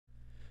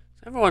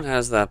Everyone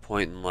has that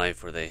point in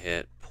life where they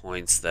hit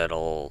points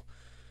that'll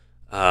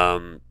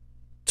um,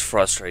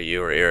 frustrate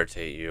you or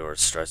irritate you or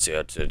stress you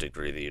out to a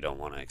degree that you don't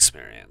want to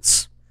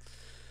experience.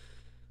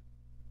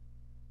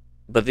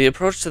 But the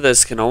approach to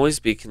this can always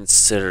be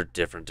considered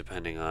different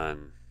depending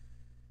on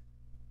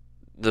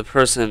the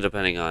person,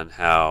 depending on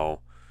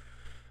how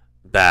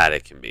bad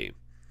it can be.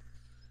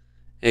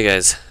 Hey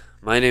guys,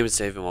 my name is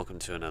Dave and welcome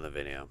to another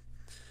video.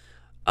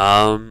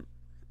 Um,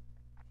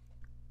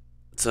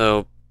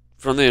 so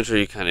from the intro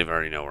you kind of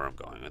already know where I'm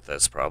going with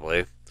this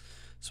probably,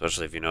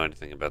 especially if you know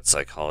anything about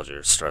psychology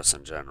or stress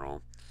in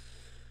general.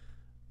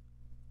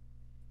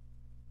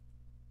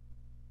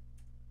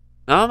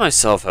 Now I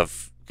myself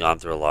have gone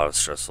through a lot of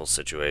stressful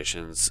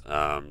situations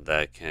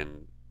that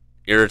can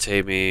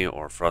irritate me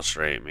or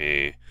frustrate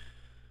me,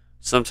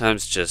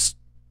 sometimes just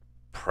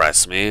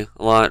press me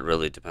a lot. It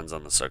really depends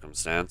on the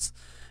circumstance.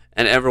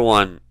 And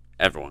everyone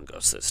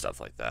goes through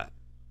stuff like that.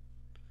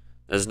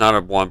 There's not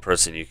a one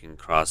person you can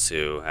cross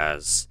who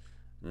has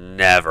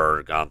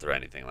never gone through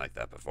anything like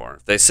that before.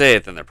 If they say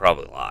it, then they're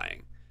probably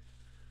lying.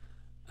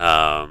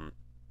 Um,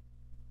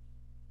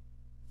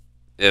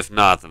 if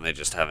not, then they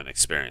just haven't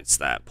experienced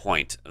that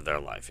point of their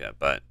life yet.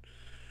 But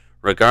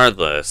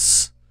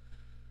regardless,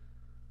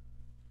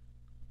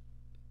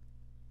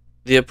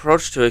 the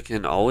approach to it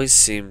can always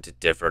seem to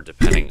differ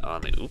depending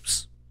on the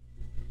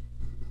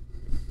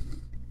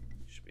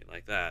should be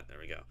like that. There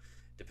we go.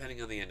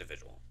 Depending on the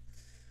individual.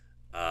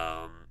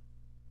 Um,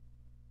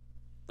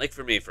 like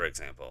for me, for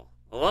example,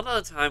 a lot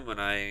of the time when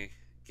I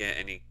get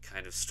any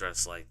kind of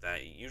stress like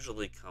that, it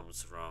usually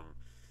comes from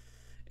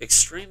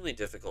extremely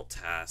difficult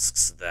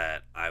tasks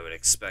that I would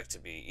expect to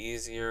be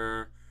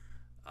easier,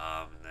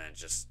 and then it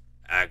just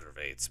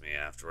aggravates me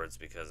afterwards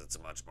because it's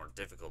much more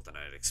difficult than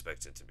I'd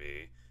expect it to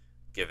be,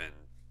 given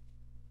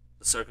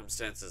the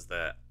circumstances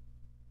that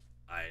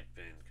I'd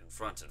been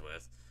confronted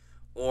with,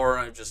 or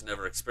I've just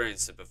never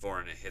experienced it before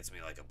and it hits me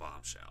like a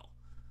bombshell.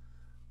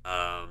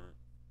 Um,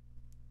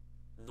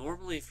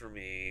 Normally for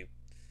me,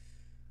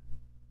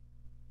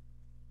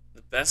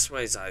 the best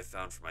ways I've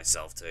found for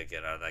myself to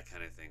get out of that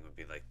kind of thing would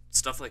be like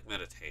stuff like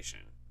meditation,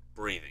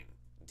 breathing,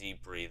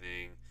 deep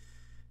breathing,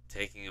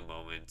 taking a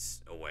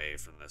moment away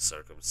from the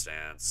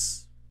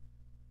circumstance.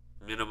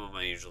 Minimum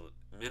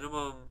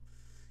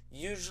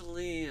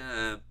usually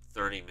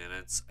 30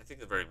 minutes. I think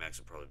the very max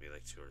would probably be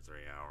like 2 or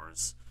 3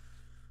 hours.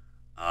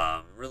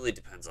 Really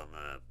depends on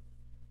the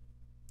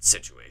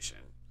situation.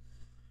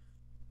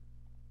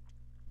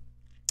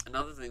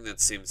 Another thing that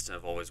seems to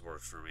have always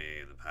worked for me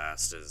in the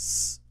past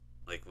is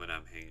like when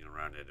I'm hanging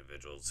around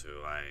individuals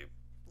who I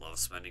love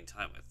spending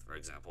time with. For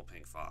example,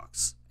 Pink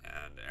Fox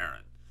and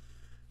Aaron.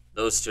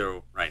 Those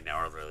two right now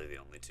are really the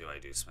only two I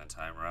do spend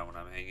time around when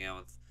I'm hanging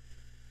out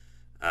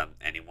with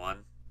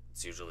anyone.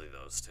 It's usually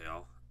those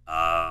two.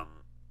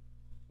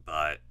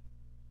 But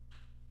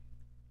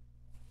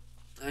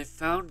I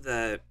found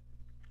that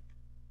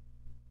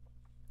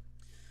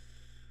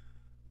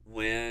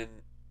when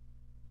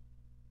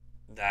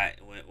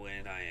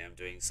when I am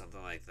doing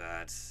something like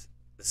that,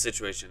 the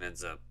situation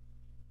ends up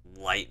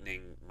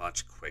lightening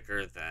much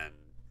quicker than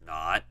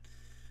not.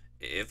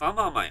 If I'm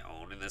on my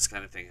own and this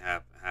kind of thing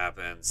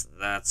happens,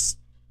 that's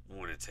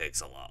when it takes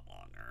a lot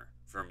longer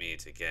for me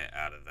to get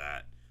out of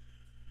that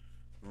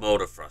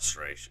mode of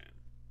frustration.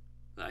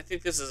 I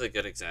think this is a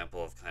good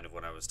example of kind of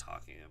what I was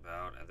talking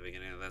about at the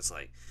beginning of this.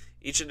 Like,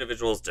 each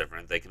individual is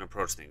different. They can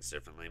approach things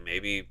differently.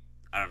 Maybe,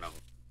 I don't know,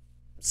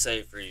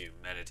 say for you,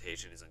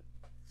 meditation isn't,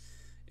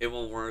 it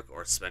won't work,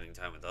 or spending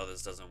time with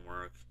others doesn't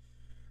work.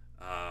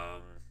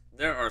 Um,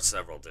 there are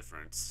several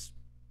different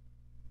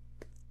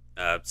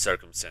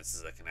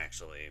circumstances that can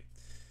actually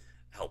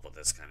help with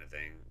this kind of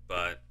thing.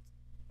 But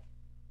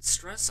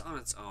stress on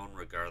its own,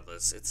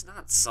 regardless, it's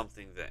not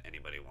something that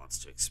anybody wants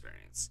to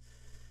experience.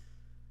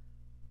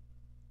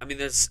 I mean,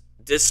 there's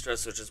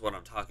distress, which is what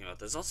I'm talking about.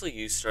 There's also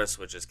eustress,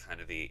 which is kind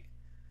of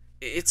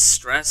it's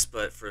stress,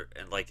 but for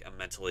like a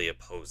mentally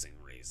opposing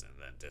reason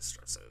than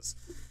distress is.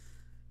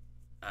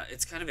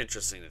 It's kind of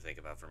interesting to think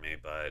about for me,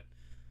 but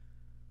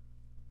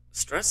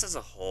stress as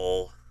a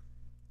whole,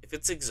 if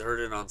it's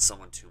exerted on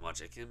someone too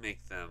much, it can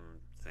make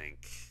them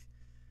think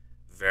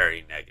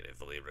very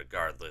negatively,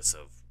 regardless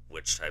of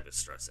which type of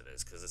stress it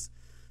is, because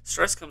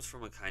stress comes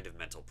from a kind of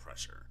mental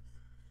pressure.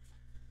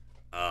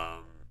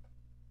 Um,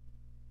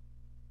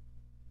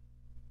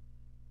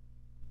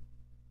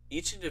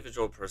 each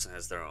individual person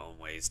has their own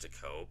ways to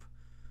cope.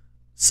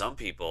 Some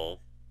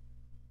people,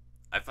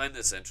 I find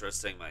this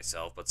interesting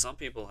myself, but some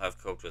people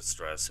have coped with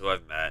stress who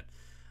I've met,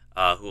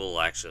 who will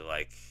actually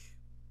like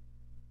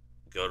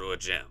go to a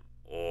gym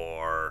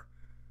or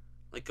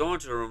like go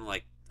into a room,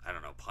 like, I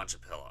don't know, punch a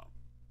pillow.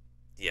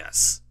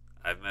 Yes,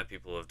 I've met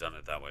people who have done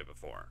it that way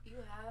before. You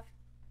have?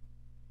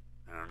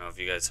 I don't know if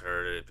you guys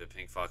heard it, but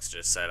Pink Fox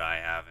just said I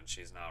have, and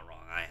she's not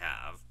wrong. I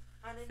have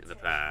in the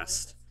Unintentionally,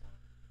 past.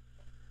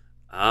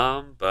 but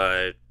still.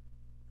 But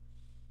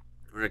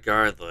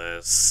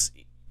regardless,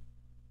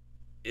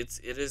 it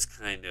is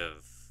kind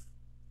of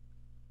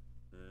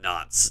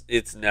not.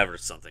 It's never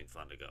something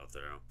fun to go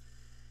through.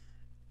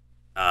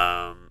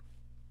 Um,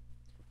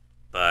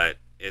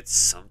 it's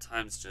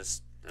sometimes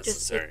just Just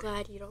necessary. be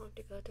glad you don't have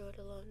to go through it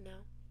alone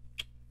now.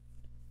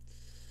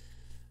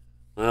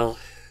 Well,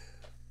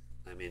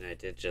 I mean, I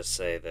did just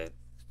say that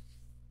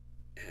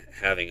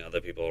having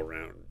other people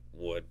around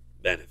would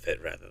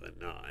benefit rather than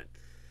not.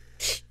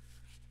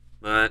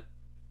 But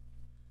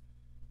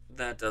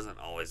that doesn't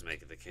always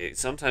make it the case.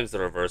 Sometimes the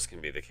reverse can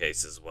be the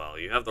case as well.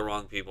 You have the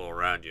wrong people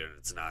around you and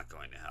it's not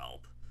going to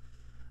help.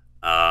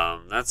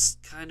 That's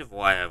kind of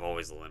why I've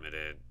always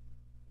limited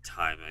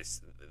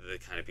the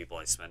kind of people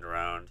I spend time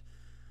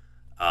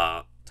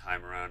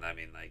around. I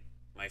mean, like,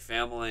 my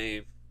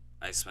family,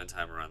 I spend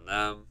time around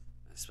them.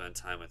 I spend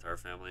time with her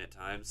family at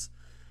times.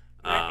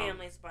 My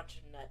family's a bunch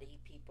of nutty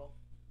people.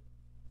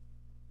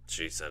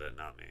 She said it,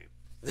 not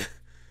me.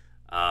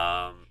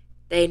 um,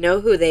 They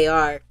know who they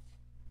are.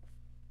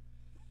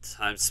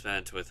 Time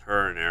spent with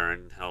her and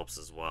Aaron helps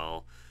as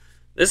well.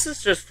 This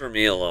is just for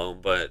me alone,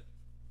 but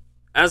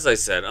as I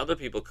said, other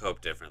people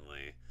cope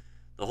differently.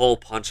 The whole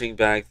punching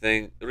bag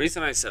thing. The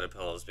reason I said a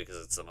pillow is because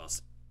it's the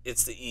most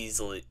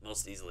easily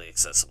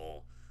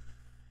accessible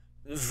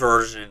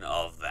version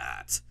of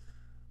that.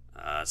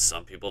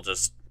 Some people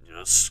just,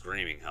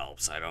 screaming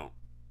helps.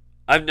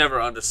 I've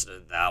never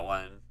understood that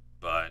one,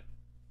 but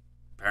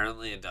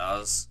apparently it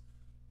does.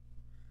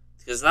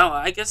 Because that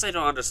one, I guess I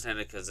don't understand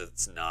it because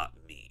it's not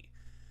me.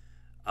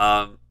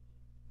 Um,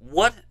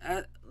 what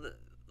uh,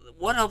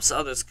 what helps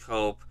others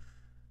cope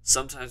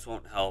sometimes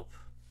won't help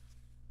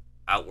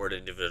outward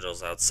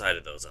individuals outside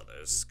of those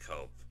others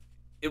cope.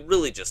 It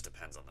really just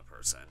depends on the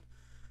person.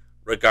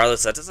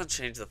 Regardless, that doesn't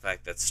change the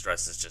fact that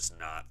stress is just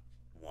not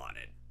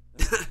wanted.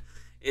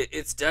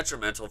 It's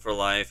detrimental for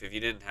life. If you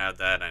didn't have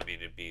that, I mean,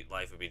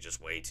 life would be just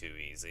way too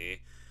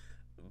easy.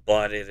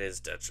 But it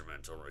is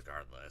detrimental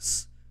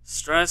regardless.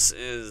 Stress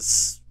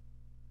is,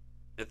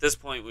 at this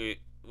point, we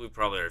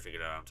probably already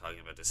figured out I'm talking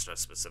about distress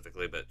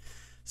specifically, but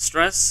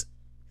stress,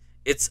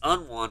 it's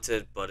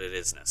unwanted, but it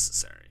is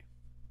necessary.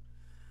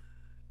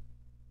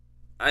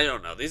 I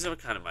don't know. These are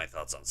kind of my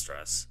thoughts on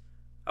stress.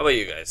 How about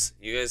you guys?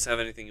 You guys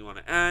have anything you want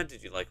to add?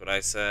 Did you like what I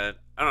said?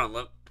 I don't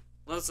know.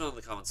 Let us know in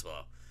the comments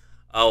below.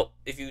 Oh,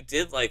 if you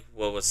did like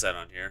what was said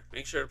on here,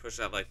 make sure to push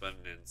that like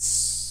button. And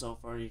so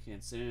far, you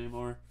can't see it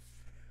anymore.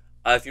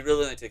 If you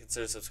really like to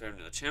consider subscribing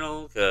to the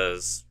channel,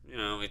 because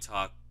we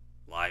talk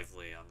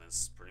lively on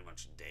this pretty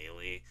much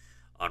daily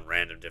on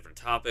random different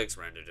topics,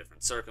 random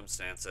different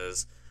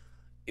circumstances.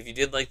 If you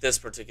did like this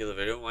particular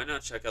video, why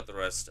not check out the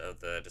rest of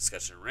the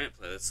discussion rant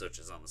playlist, which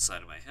is on the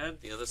side of my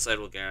head. The other side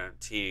will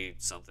guarantee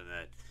something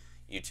that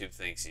YouTube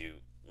thinks you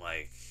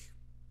like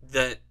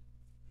that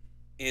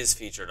is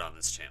featured on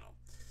this channel.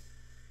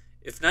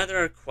 If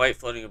neither are quite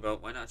floating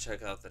about, why not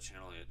check out the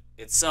channel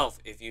itself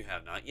if you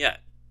have not yet.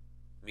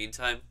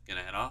 Meantime,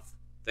 gonna head off.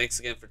 Thanks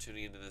again for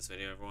tuning into this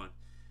video, everyone.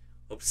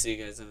 Hope to see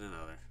you guys in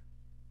another.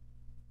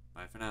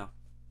 Bye for now.